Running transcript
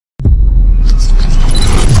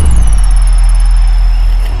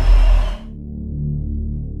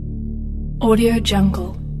Audio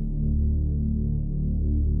Jungle.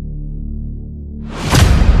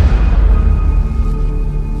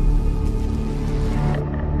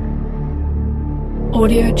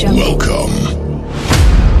 Audio Jungle. Welcome.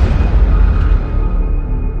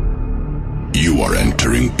 You are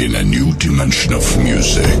entering in a new dimension of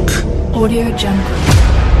music. Audio Jungle.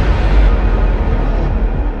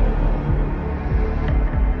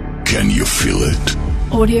 Can you feel it?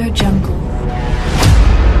 Audio Jungle.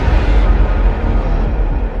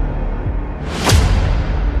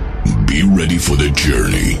 Be ready for the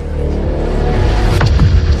journey.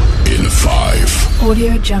 In 5,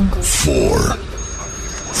 Audio Jungle. 4, 3,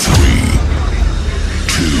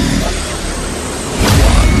 2,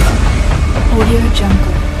 1. Audio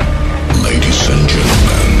Jungle. Ladies and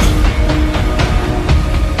gentlemen,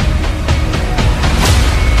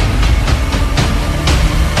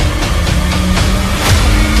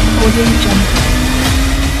 Audio Jungle.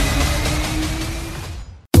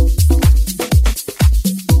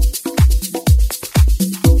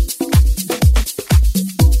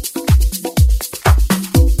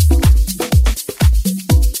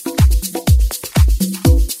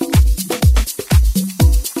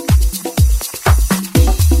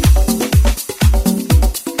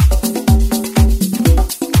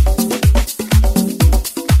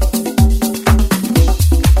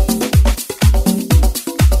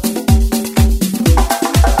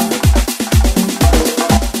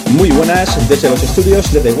 Desde los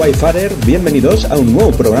estudios de The Wayfarer, bienvenidos a un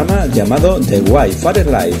nuevo programa llamado The Wayfarer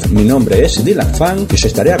Live. Mi nombre es Dylakfunk y os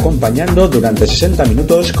estaré acompañando durante 60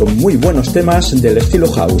 minutos con muy buenos temas del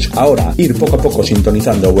estilo house. Ahora, ir poco a poco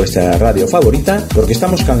sintonizando vuestra radio favorita porque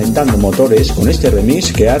estamos calentando motores con este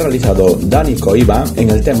remix que ha realizado Dani Koiba en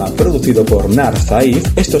el tema producido por Nar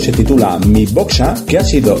Zaif. Esto se titula Mi Boxa, que ha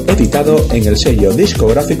sido editado en el sello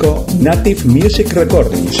discográfico Native Music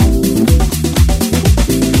Recordings.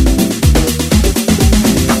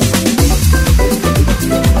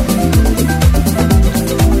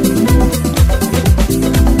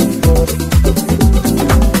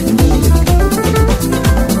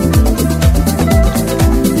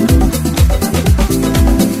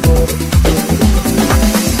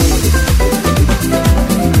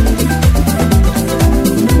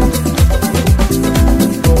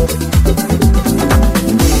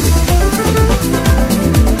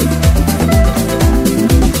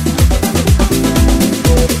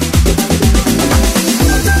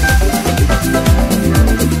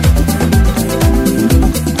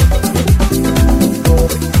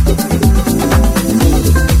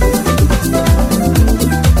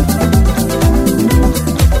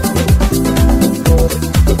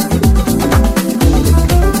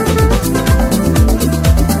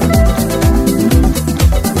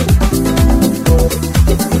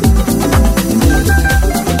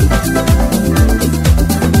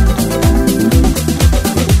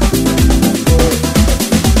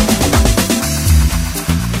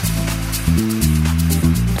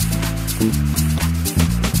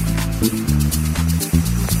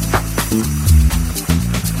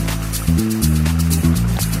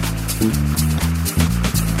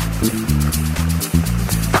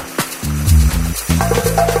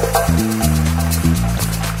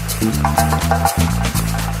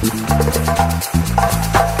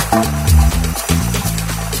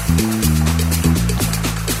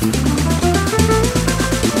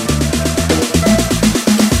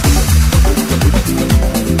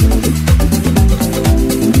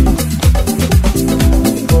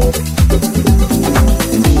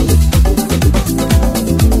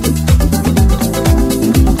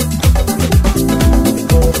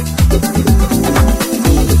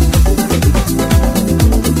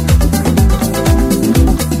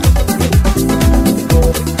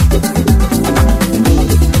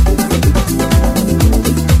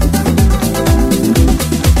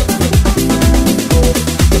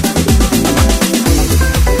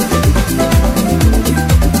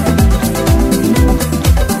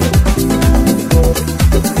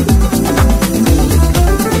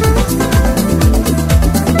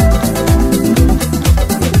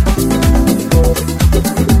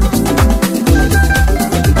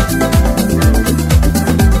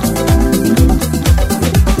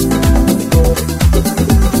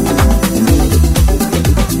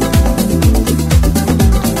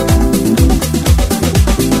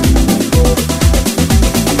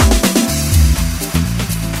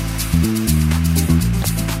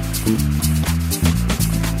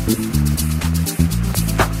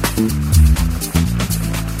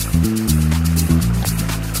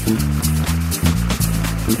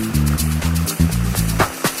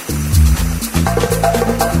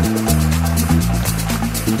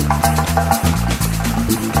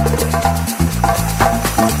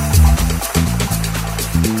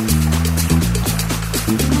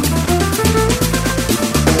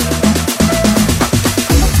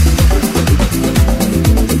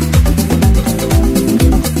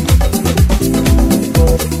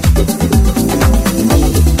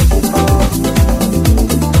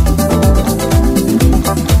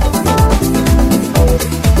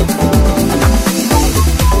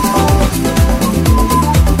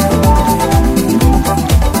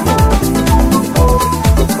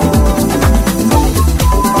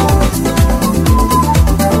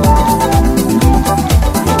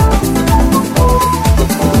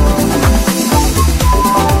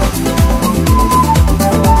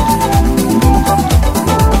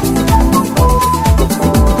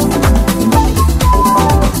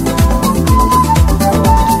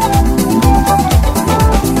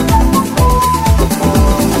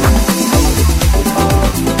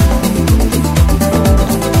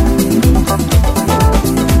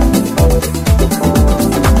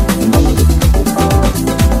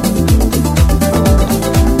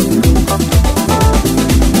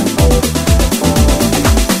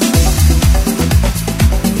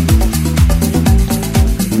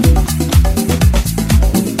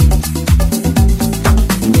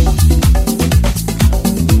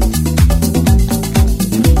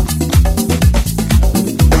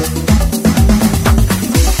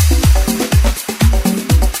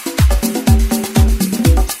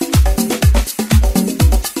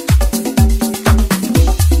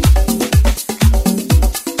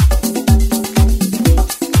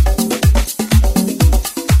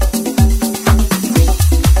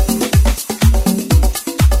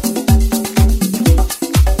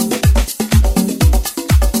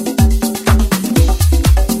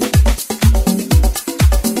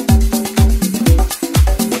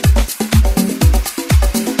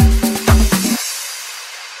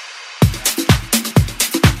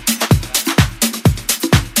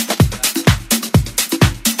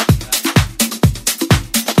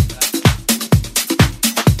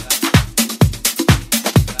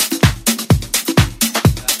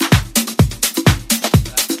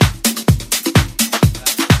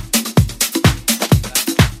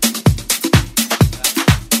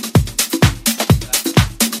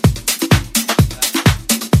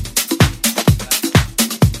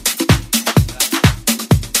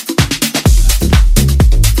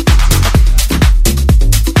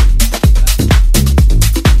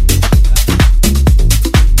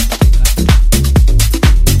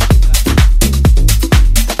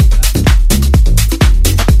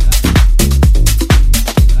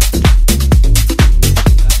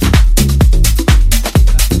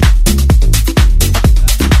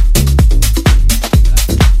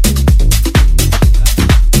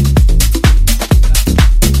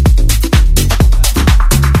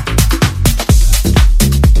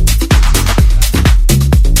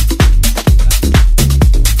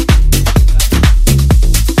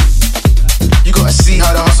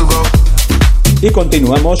 Y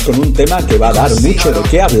continuamos con un tema que va a dar mucho de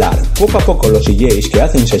qué hablar. Poco a poco los DJs que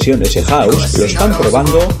hacen sesiones de house lo están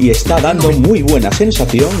probando y está dando muy buena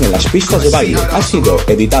sensación en las pistas de baile. Ha sido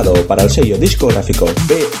editado para el sello discográfico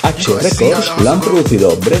BH Records, lo han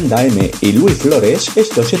producido Brenda M y Luis Flores.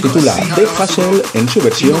 Esto se titula The Hustle en su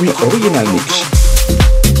versión Original Mix.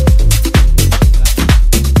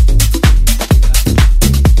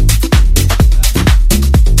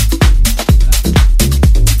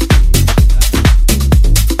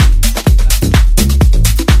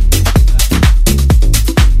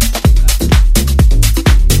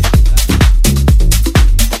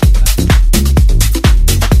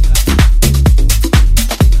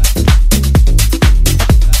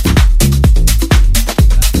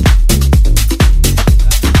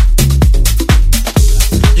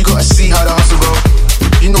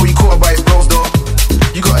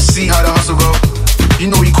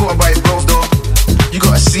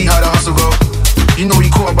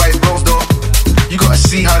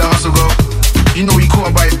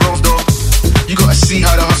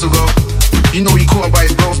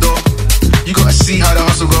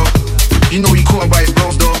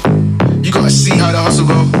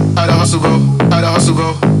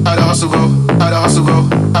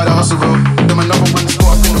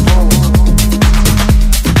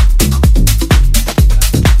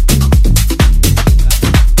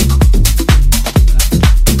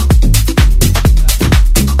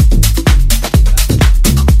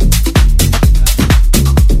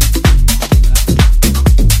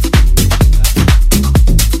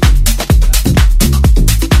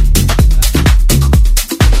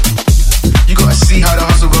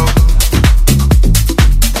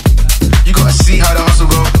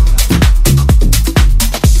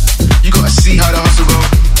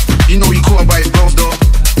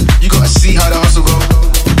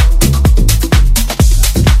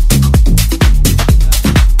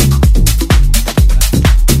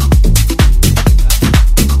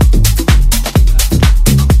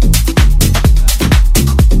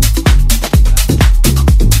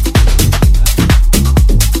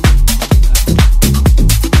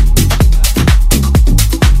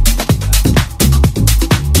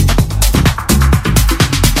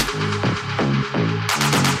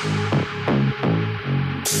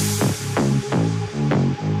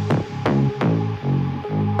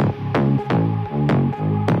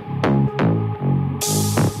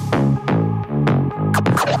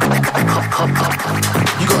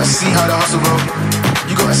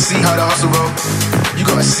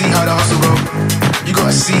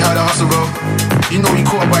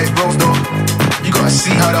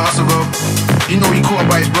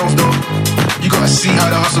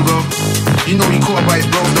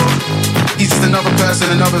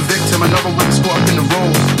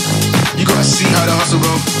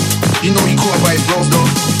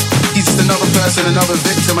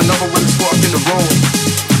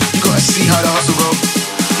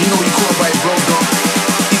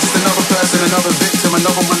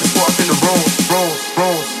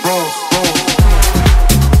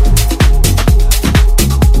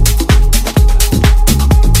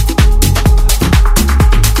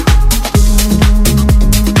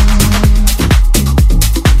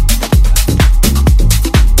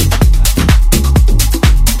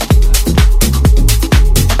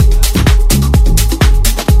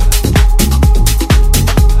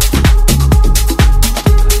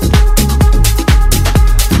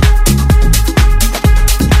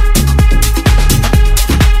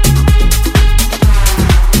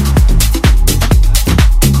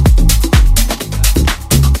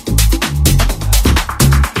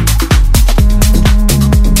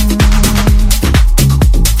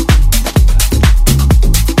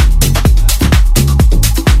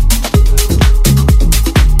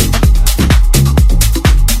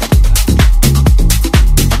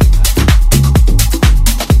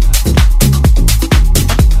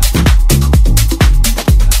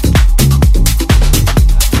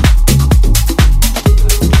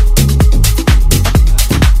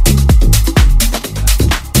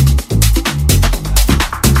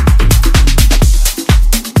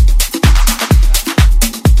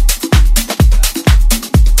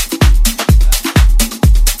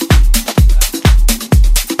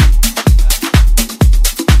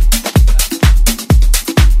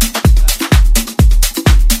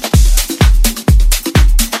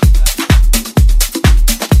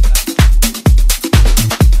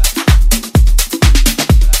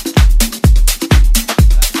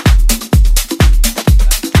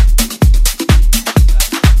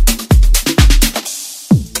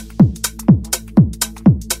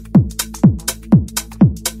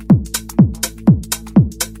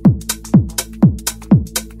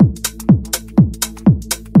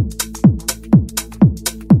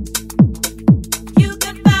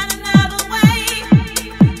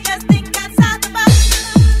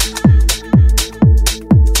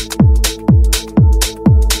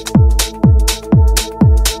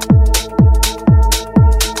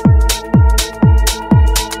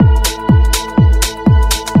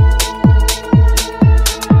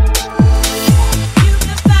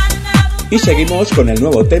 Y seguimos con el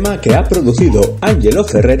nuevo tema que ha producido Angelo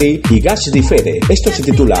Ferreri y Gas Differe. Esto se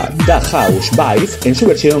titula The House Vibe en su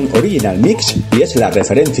versión Original Mix y es la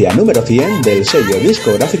referencia número 100 del sello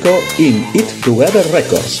discográfico In It Together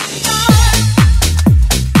Records.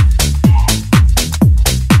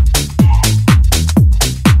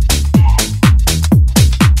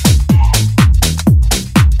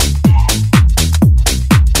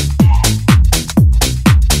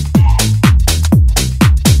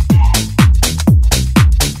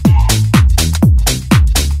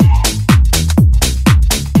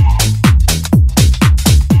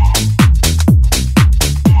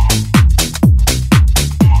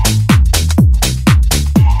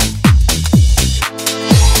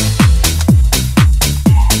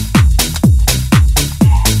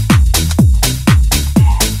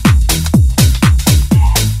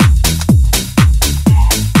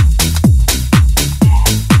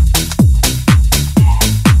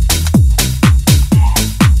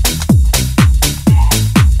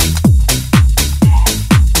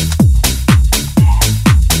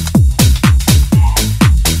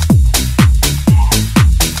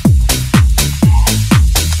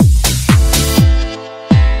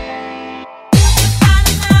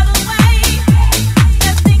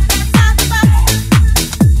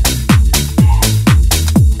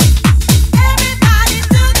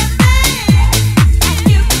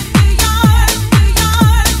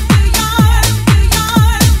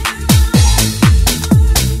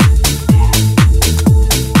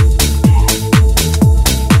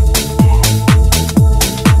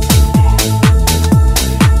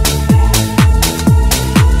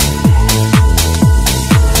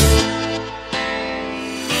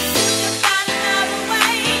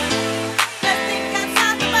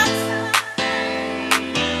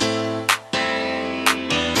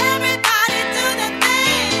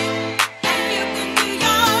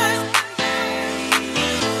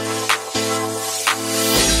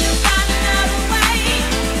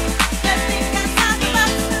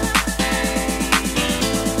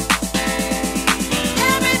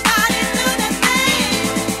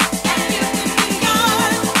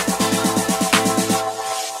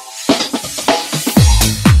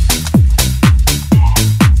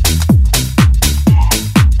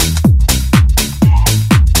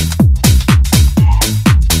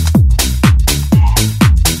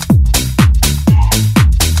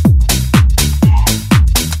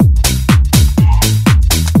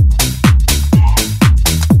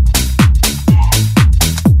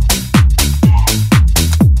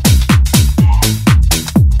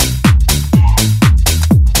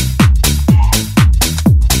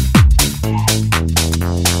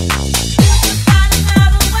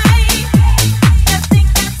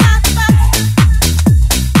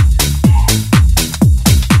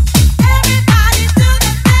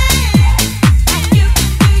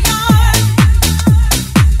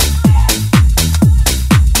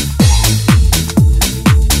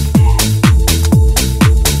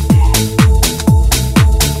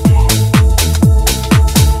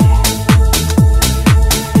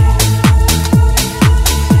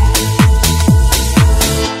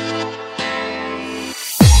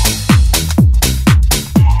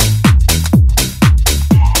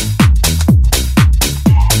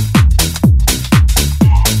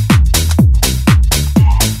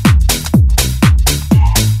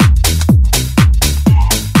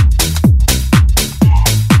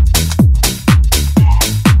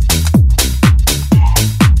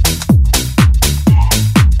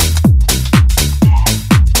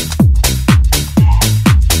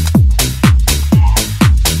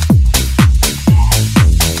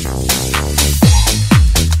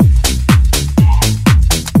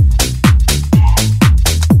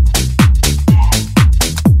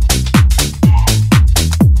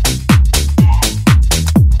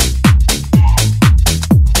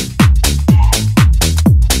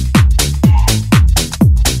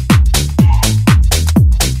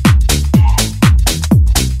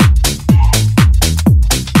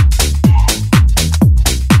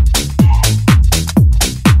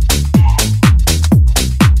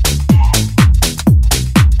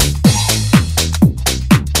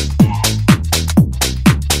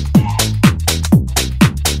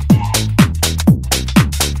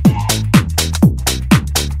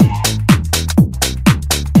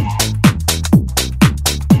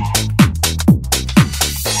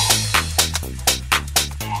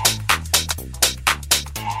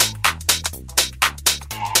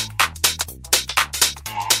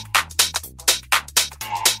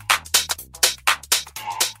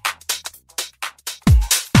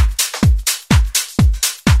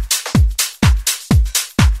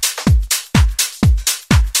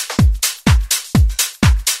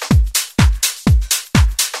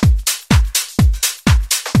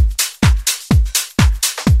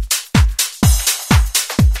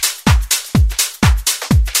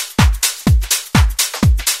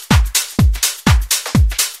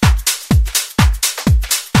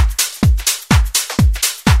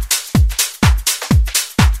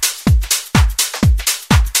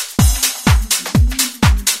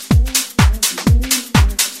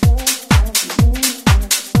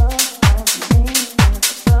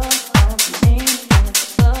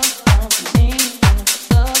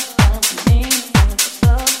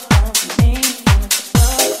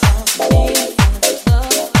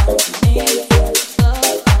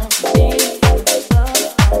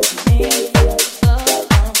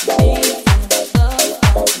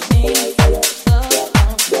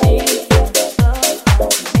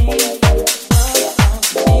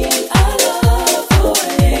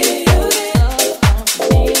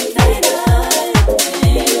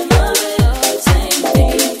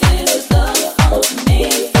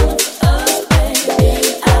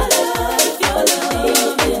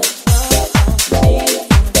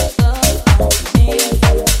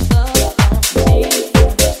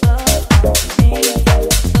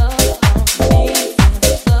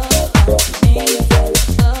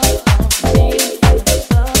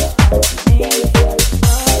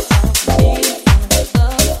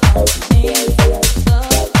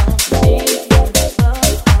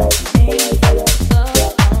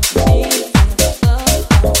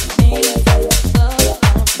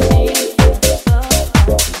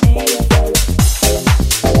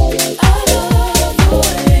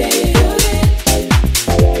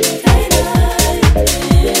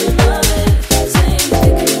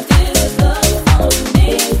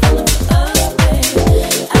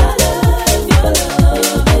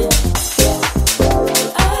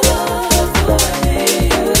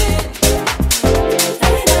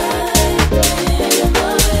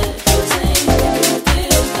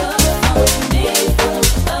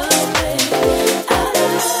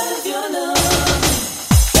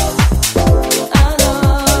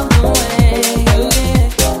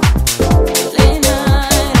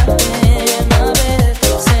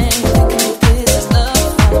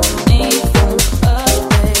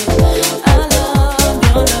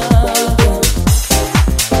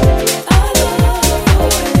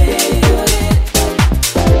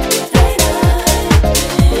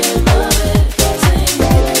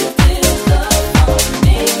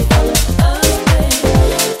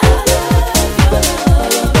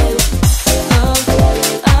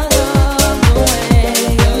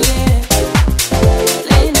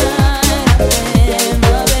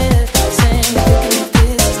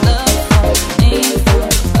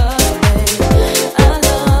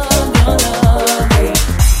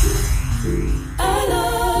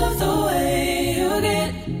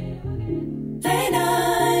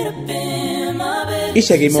 Y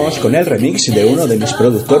seguimos con el remix de uno de mis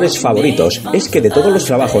productores favoritos. Es que de todos los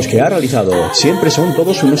trabajos que ha realizado, siempre son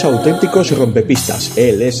todos unos auténticos rompepistas.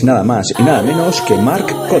 Él es nada más y nada menos que Mark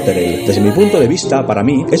Cotterill. Desde mi punto de vista, para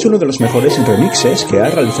mí, es uno de los mejores remixes que ha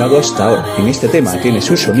realizado hasta ahora. En este tema tiene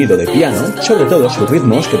su sonido de piano, sobre todo sus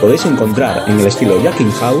ritmos que podéis encontrar en el estilo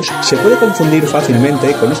Jacking House, se puede confundir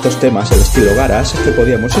fácilmente con estos temas del estilo garage que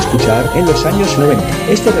podíamos escuchar en los años 90.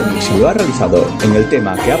 Este remix lo ha realizado en el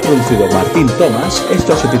tema que ha producido Martin Thomas.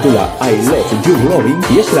 Esto se titula I Love You Loving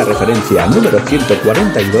y es la referencia número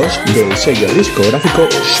 142 del sello discográfico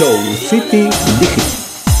Soul City Digital.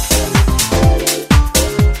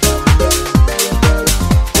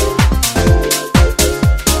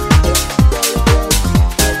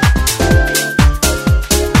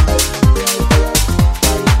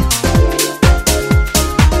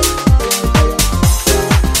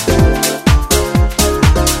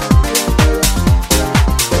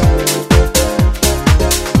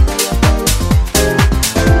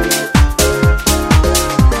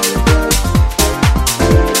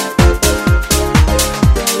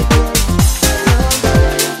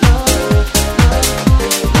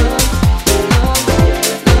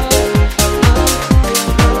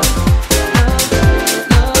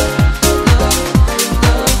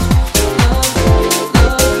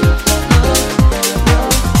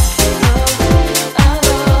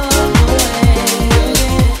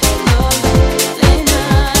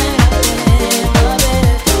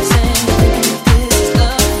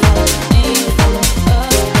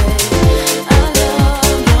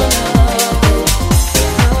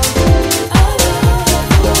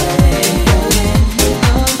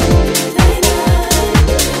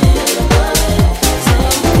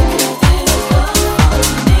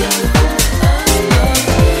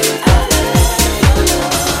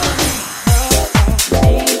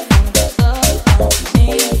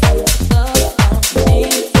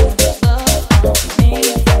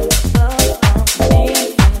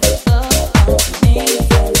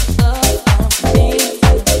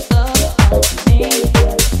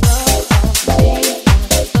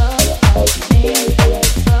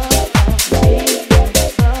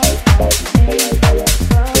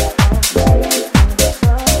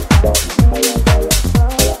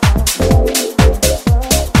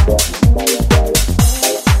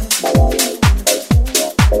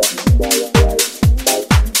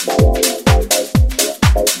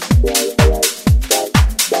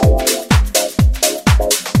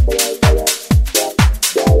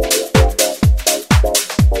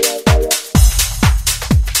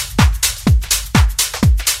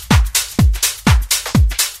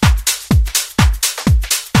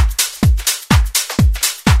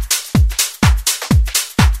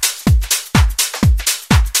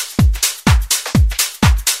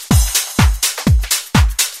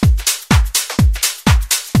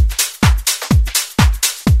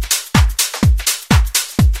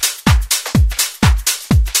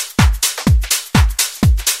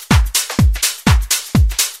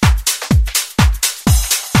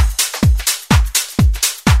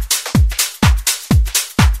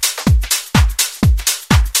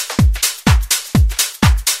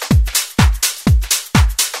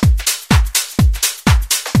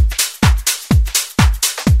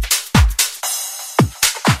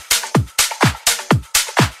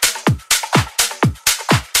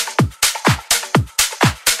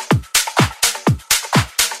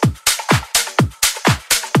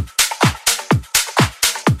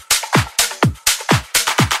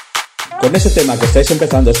 Con ese tema que estáis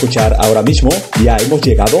empezando a escuchar ahora mismo, ya hemos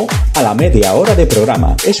llegado a la media hora de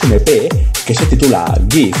programa. Es un EP que se titula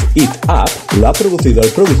Give It Up, lo ha producido el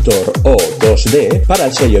productor O2D para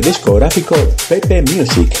el sello discográfico Pepe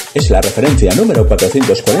Music. Es la referencia número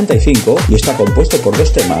 445 y está compuesto por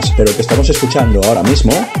dos temas, pero el que estamos escuchando ahora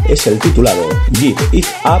mismo es el titulado Give It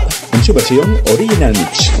Up en su versión Original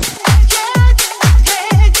Mix.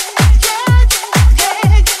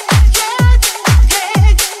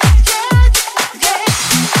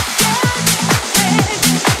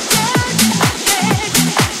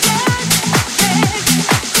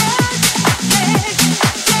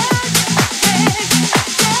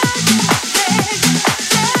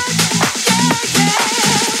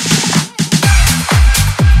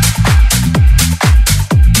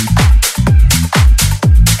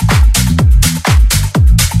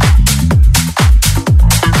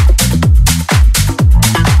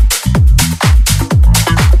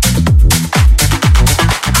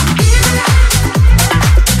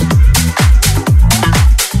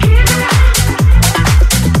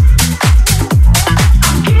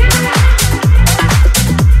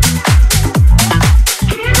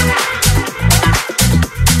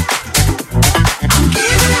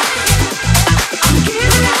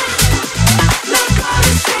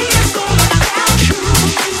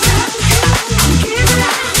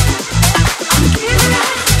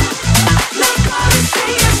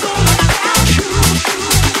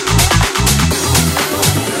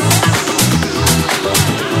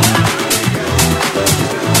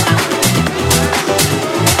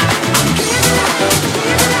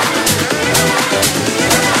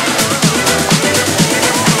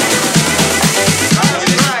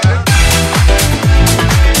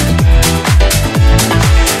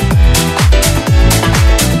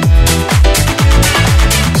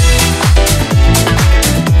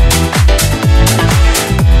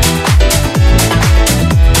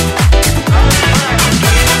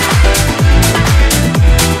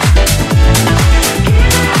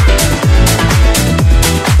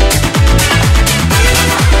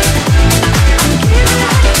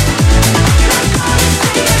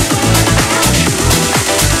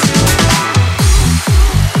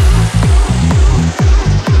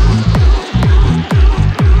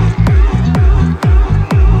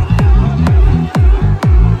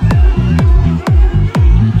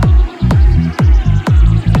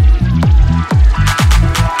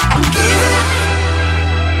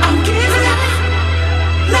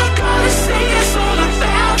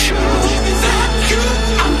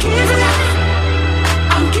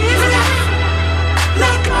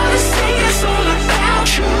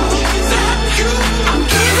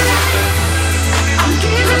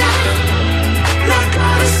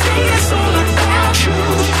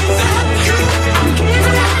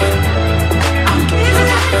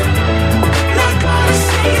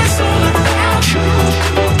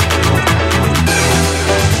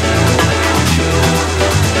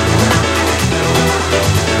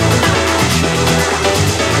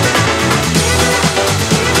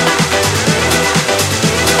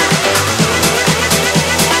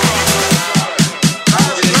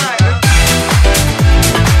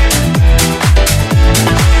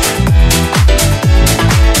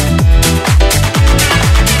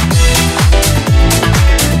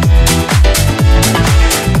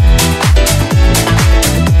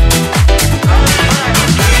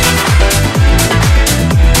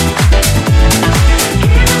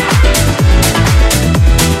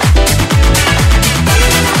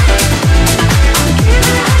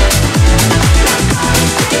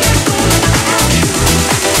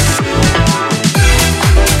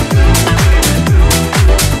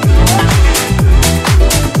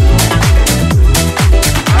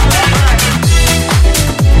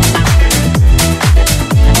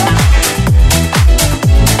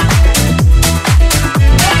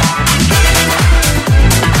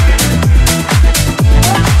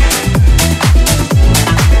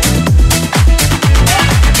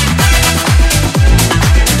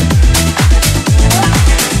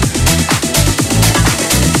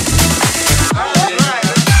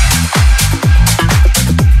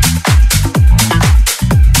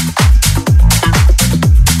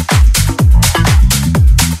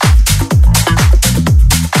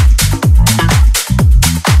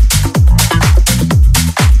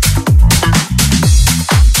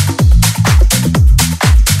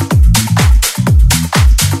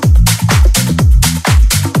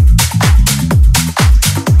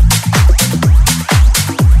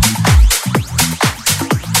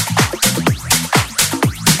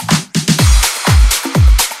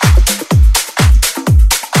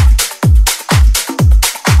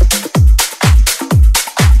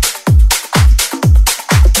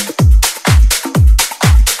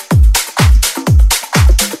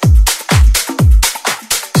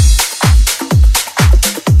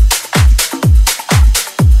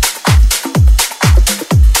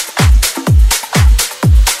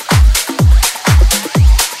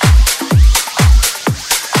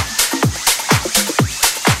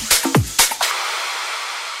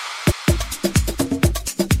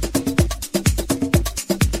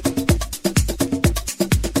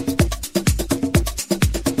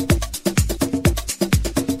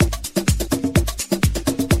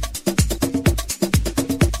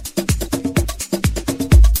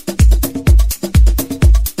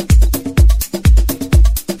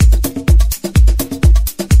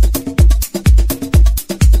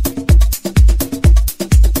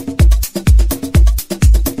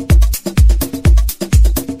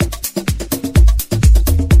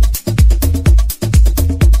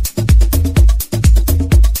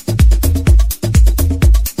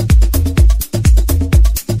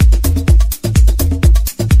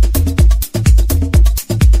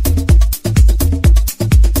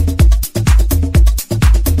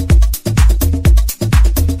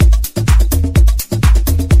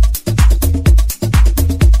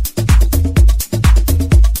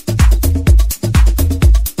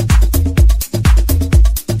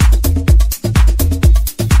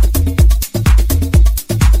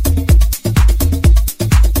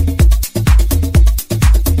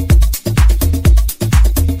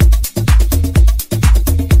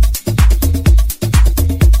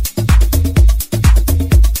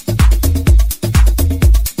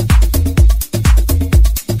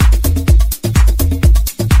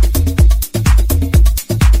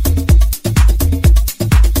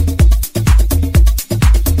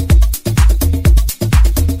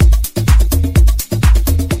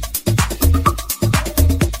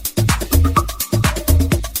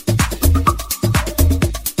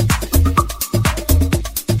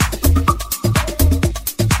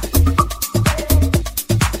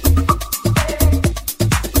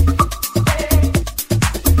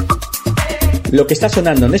 Lo que está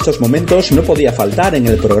sonando en estos momentos no podía faltar en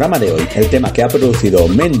el programa de hoy, el tema que ha producido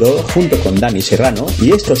Mendo junto con Dani Serrano,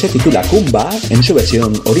 y esto se titula Kumba en su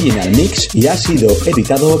versión Original Mix y ha sido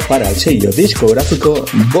editado para el sello discográfico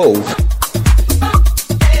Vogue.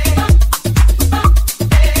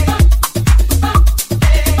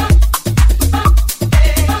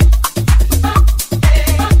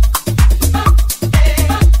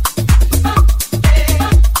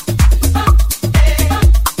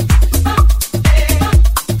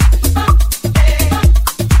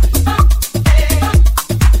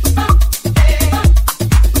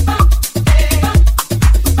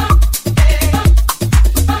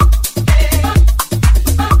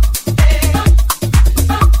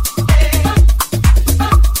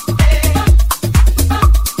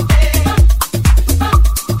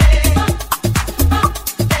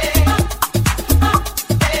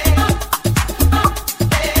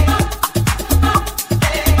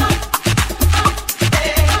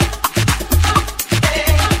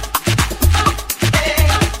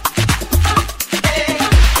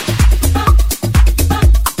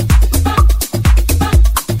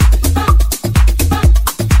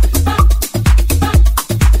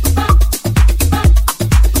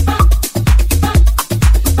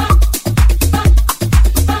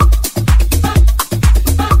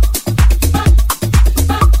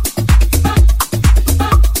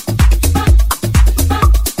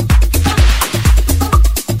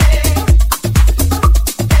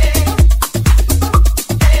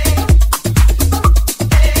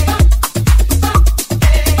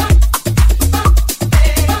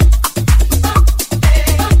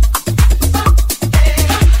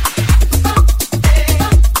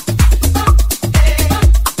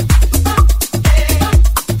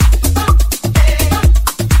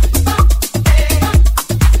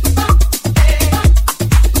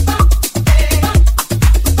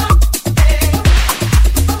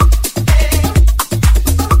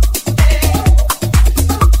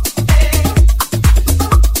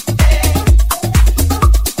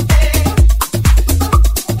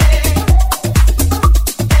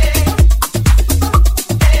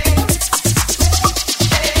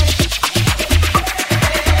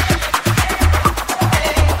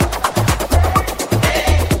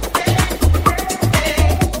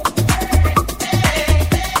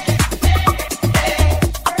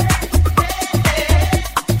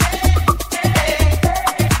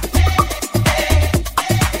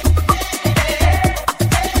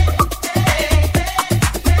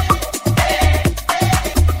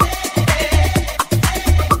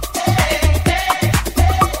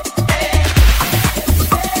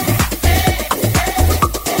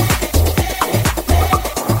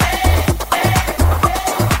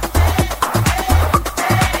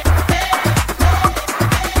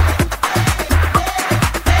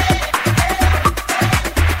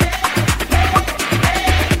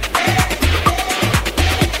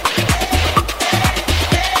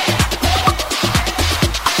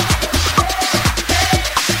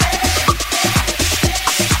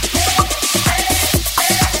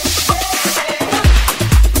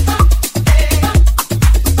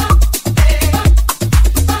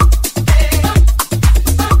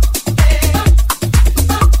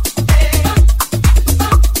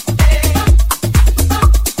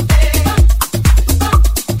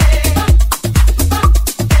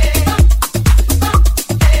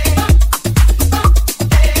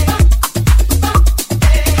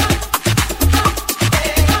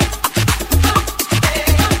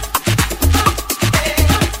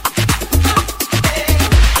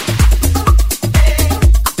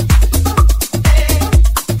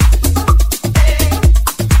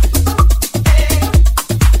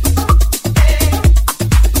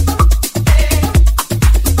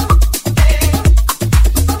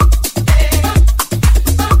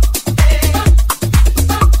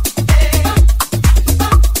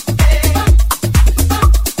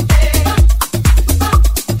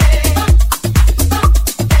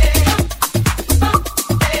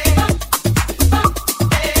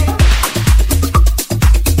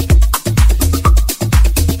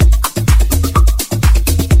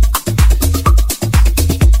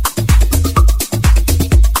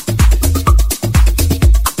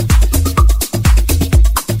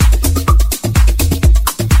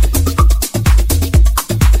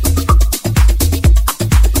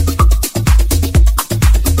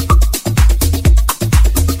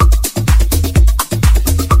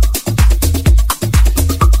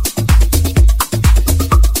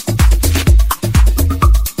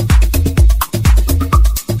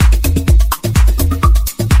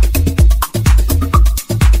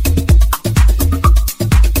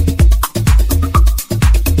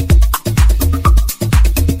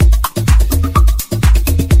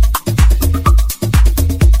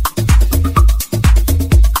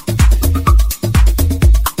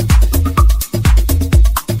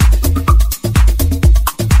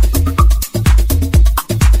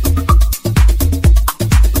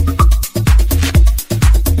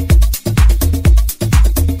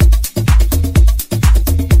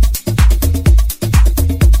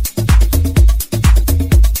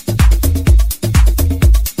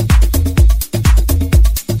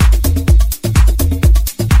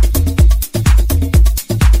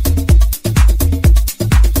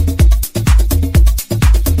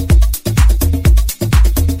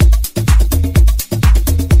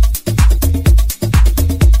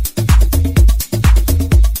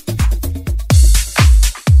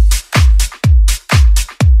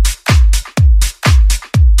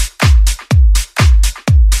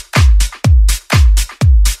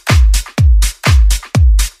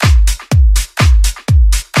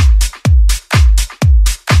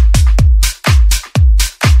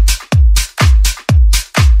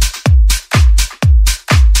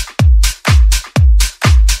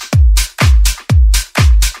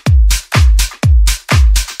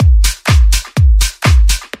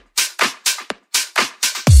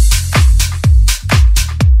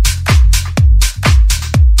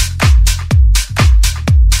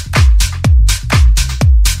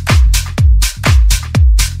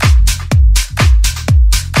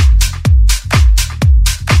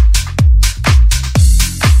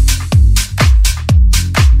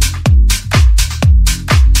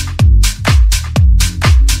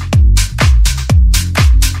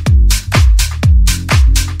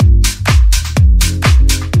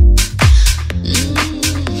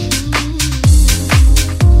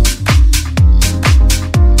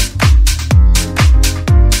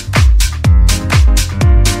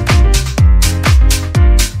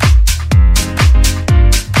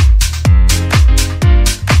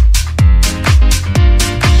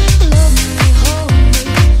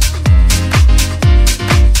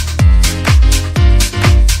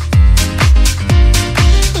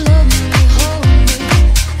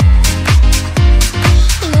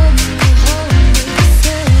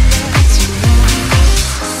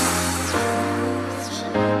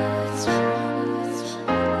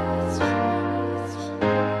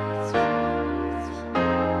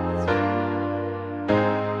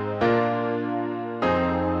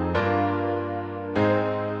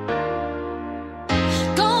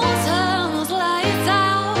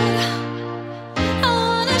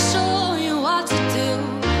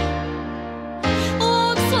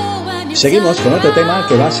 Seguimos con otro tema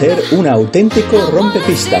que va a ser un auténtico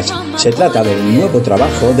rompepistas. Se trata del nuevo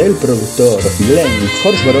trabajo del productor Glenn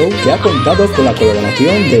Horsborough, que ha contado con la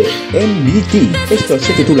colaboración de MBT. Esto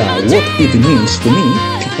se titula What It Means to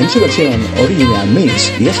Me en su versión Original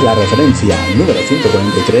Mix y es la referencia número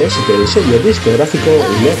 143 del sello discográfico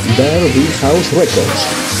Let There Be House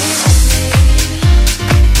Records.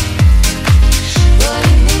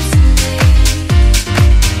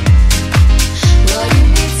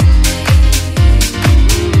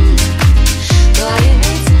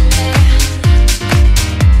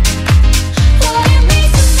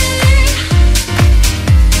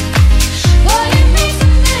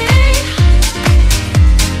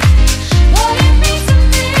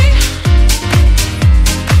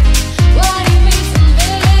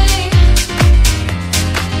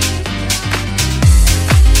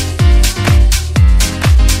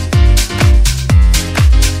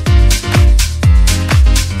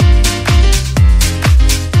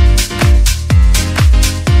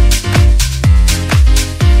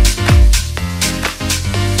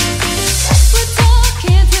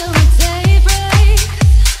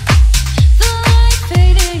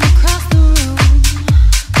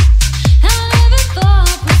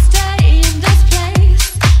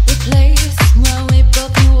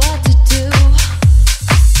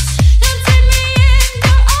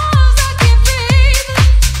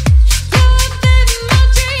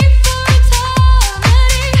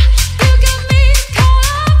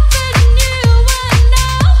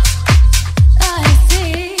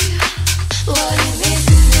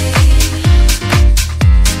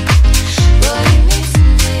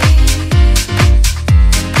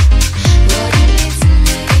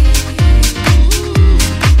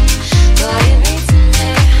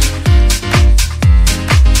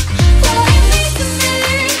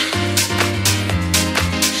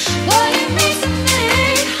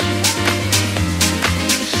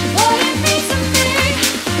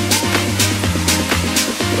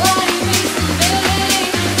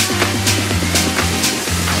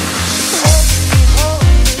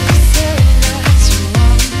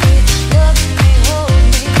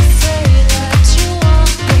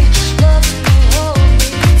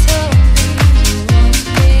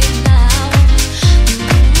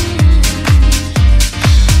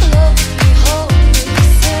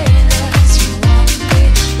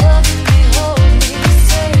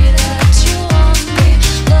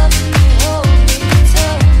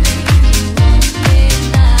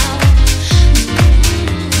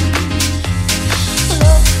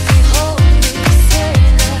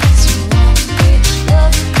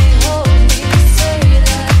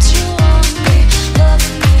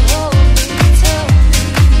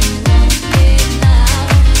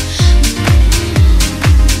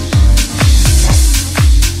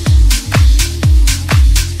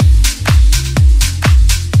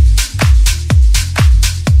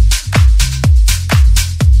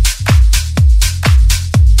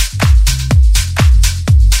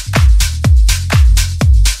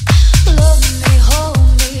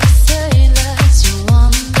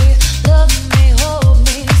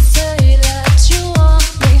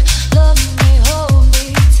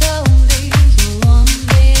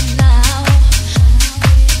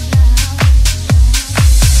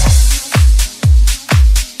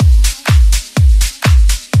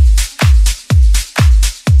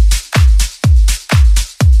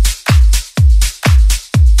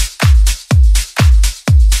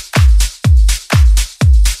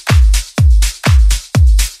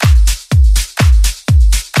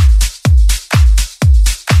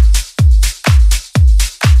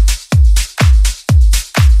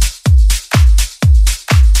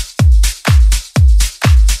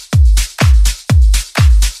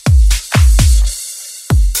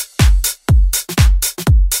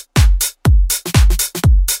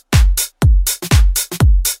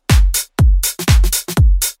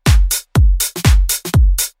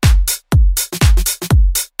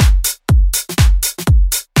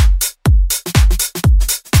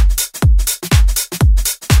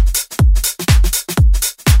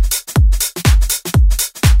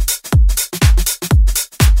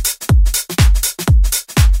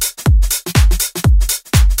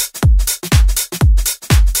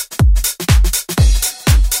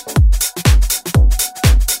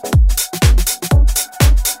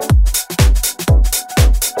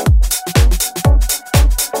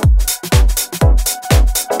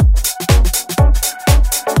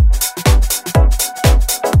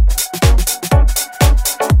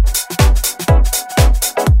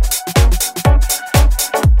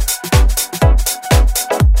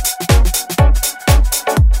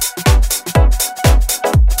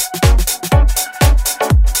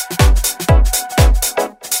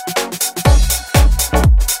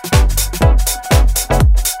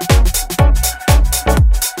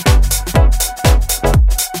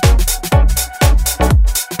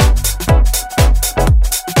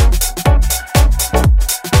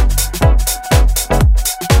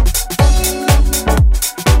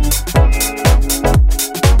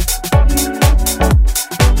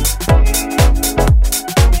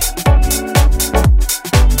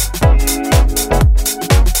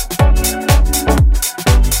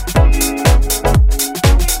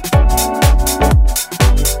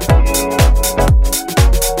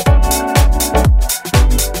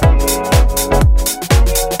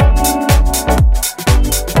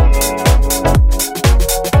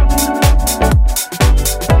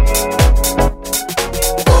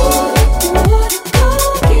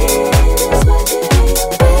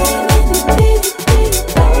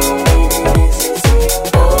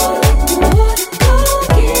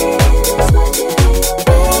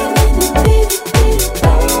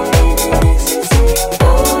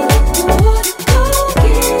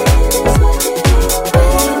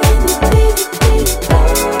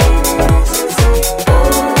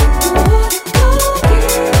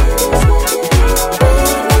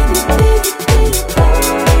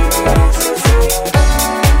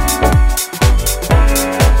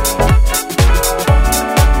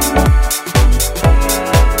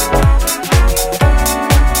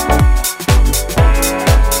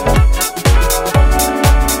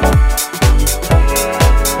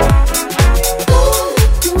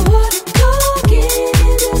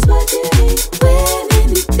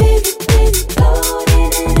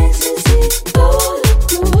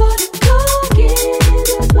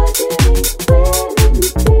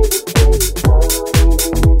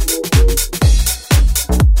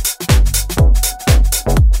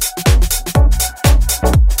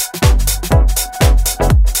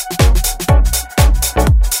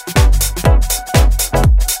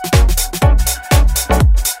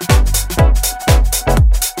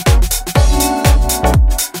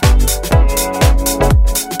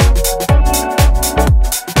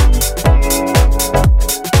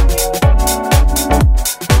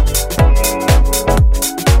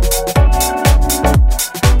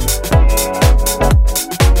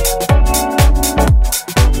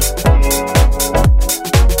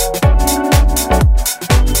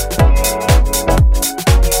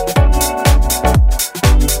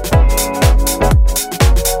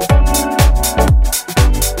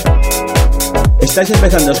 Estáis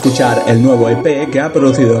empezando a escuchar el nuevo EP que ha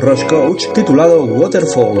producido Ross Coach titulado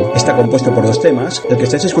Waterfall. Está compuesto por 2 temas. El que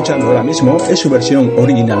estáis escuchando ahora mismo es su versión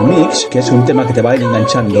original mix, que es un tema que te va a ir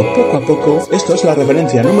enganchando poco a poco. Esto es la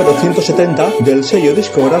referencia número 170 del sello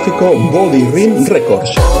discográfico Body Ring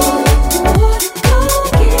Records.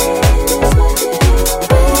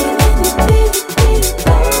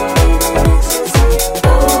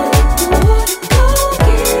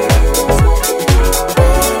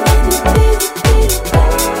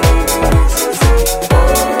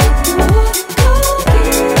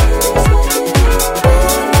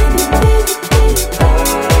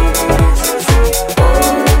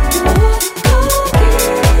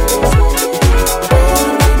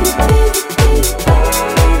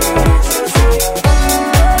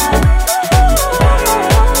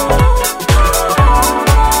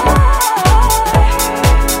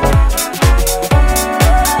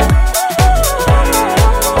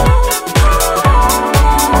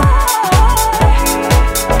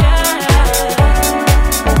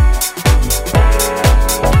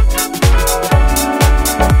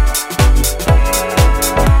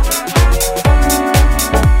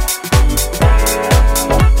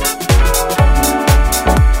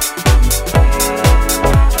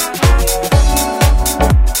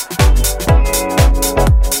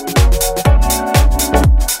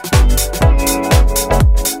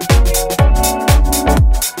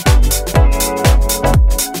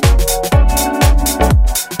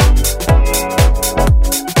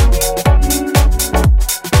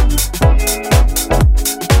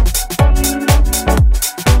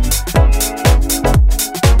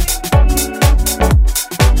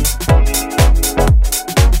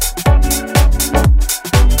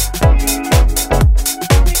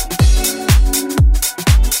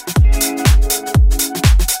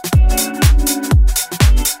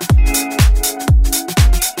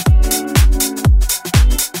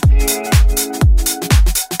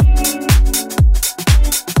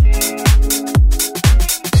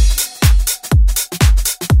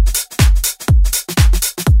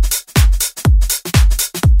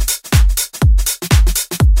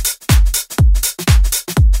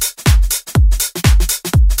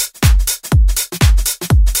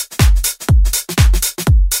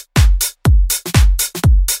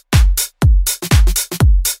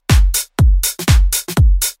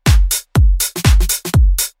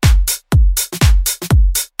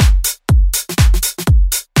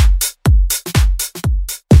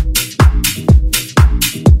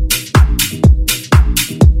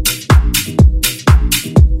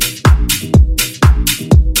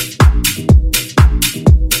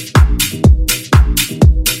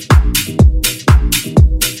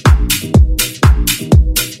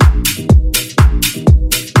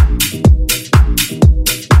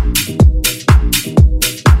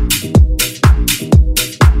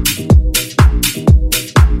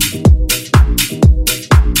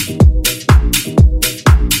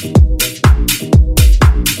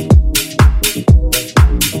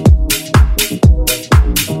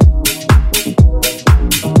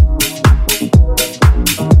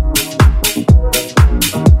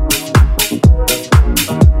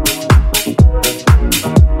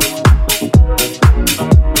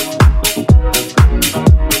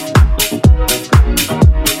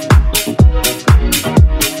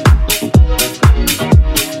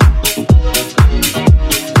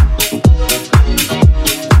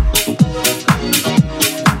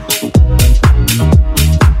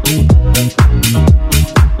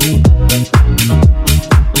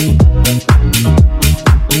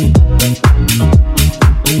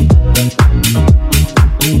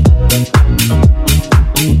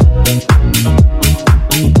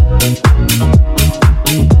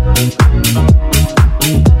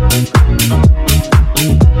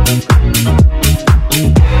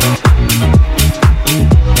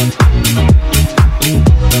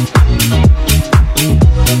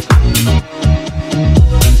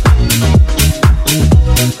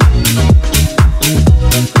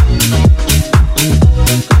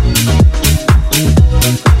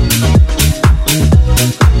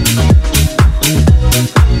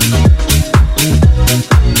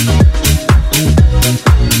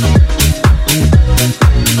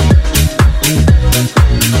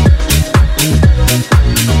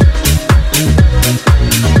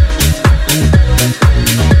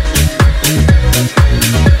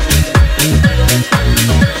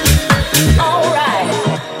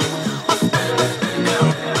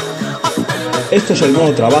 Esto es el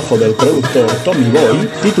nuevo trabajo del productor Tommy Boy,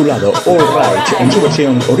 titulado All Right en su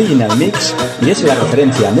versión Original Mix, y es la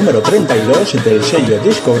referencia número 32 del sello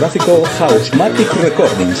discográfico Housematic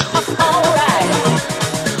Recordings.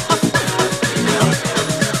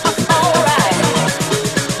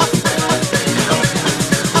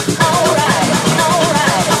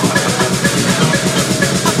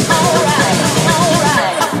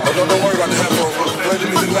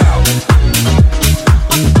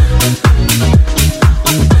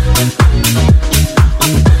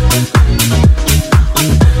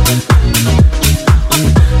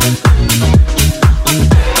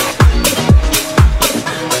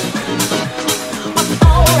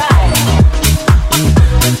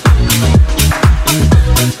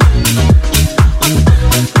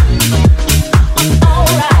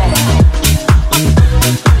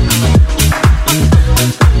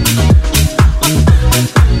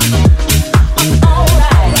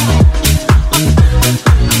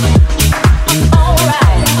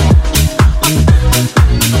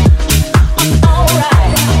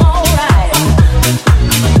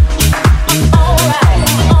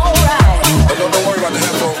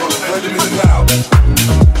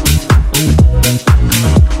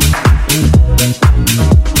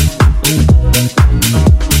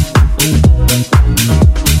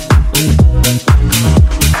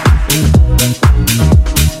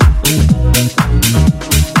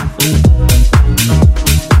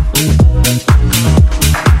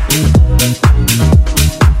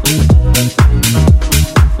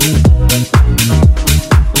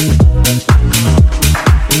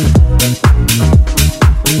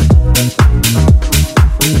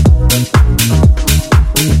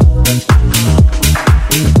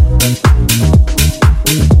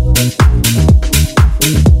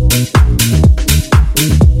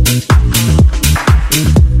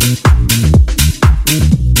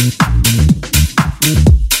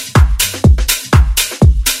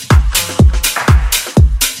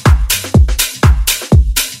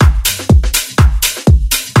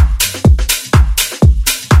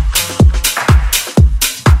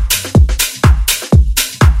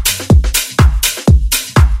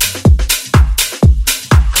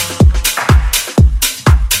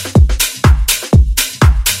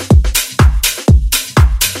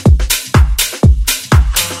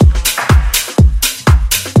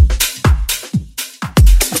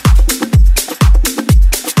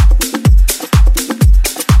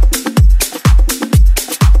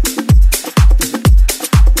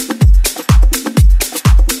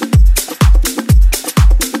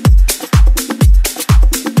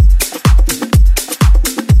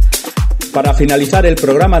 Para finalizar el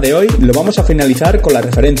programa de hoy, lo vamos a finalizar con la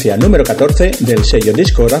referencia número 14 del sello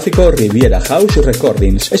discográfico Riviera House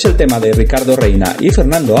Recordings. Es el tema de Ricardo Reina y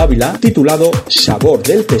Fernando Ávila, titulado Sabor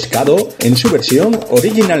del Pescado, en su versión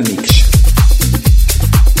Original Mix.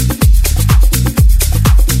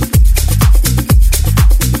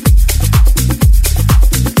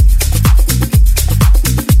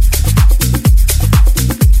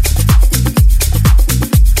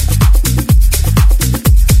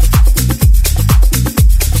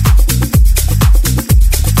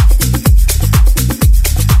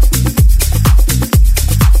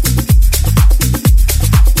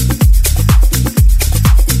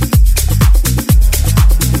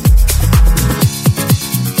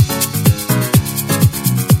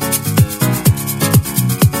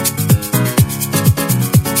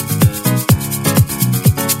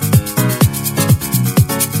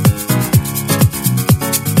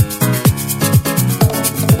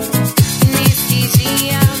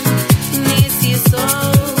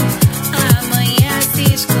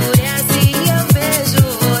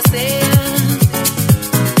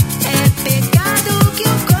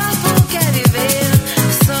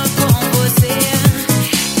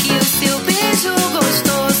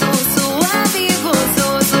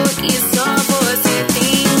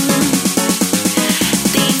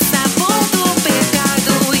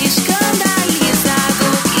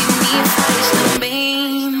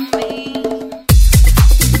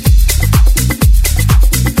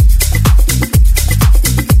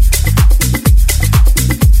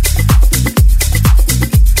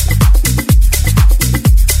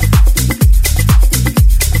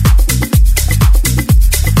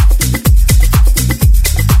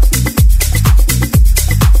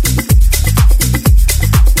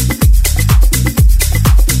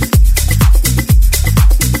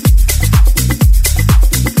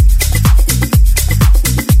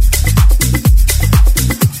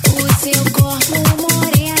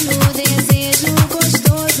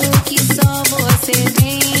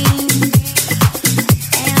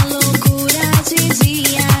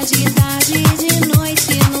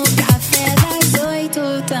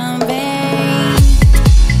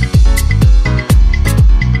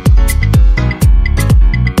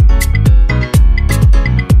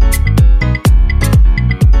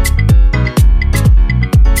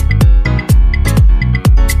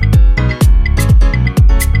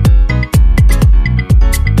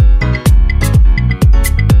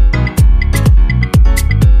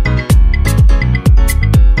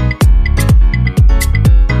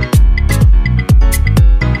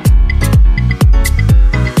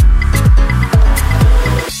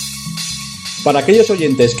 Para aquellos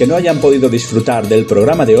oyentes que no hayan podido disfrutar del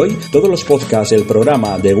programa de hoy, todos los podcasts del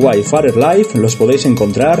programa de Wayfarer Live los podéis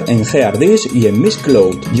encontrar en Geardis y en Miss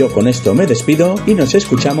Cloud. Yo con esto me despido y nos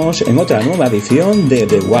escuchamos en otra nueva edición de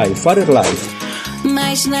The Wayfarer Live.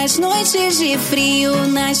 Mas nas noites de frio,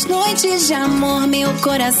 nas noites de amor, meu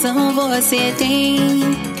coração você tem.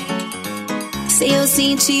 Se eu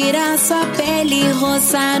sentir a sua pele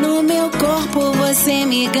roçar no meu corpo, você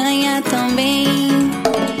me ganha também.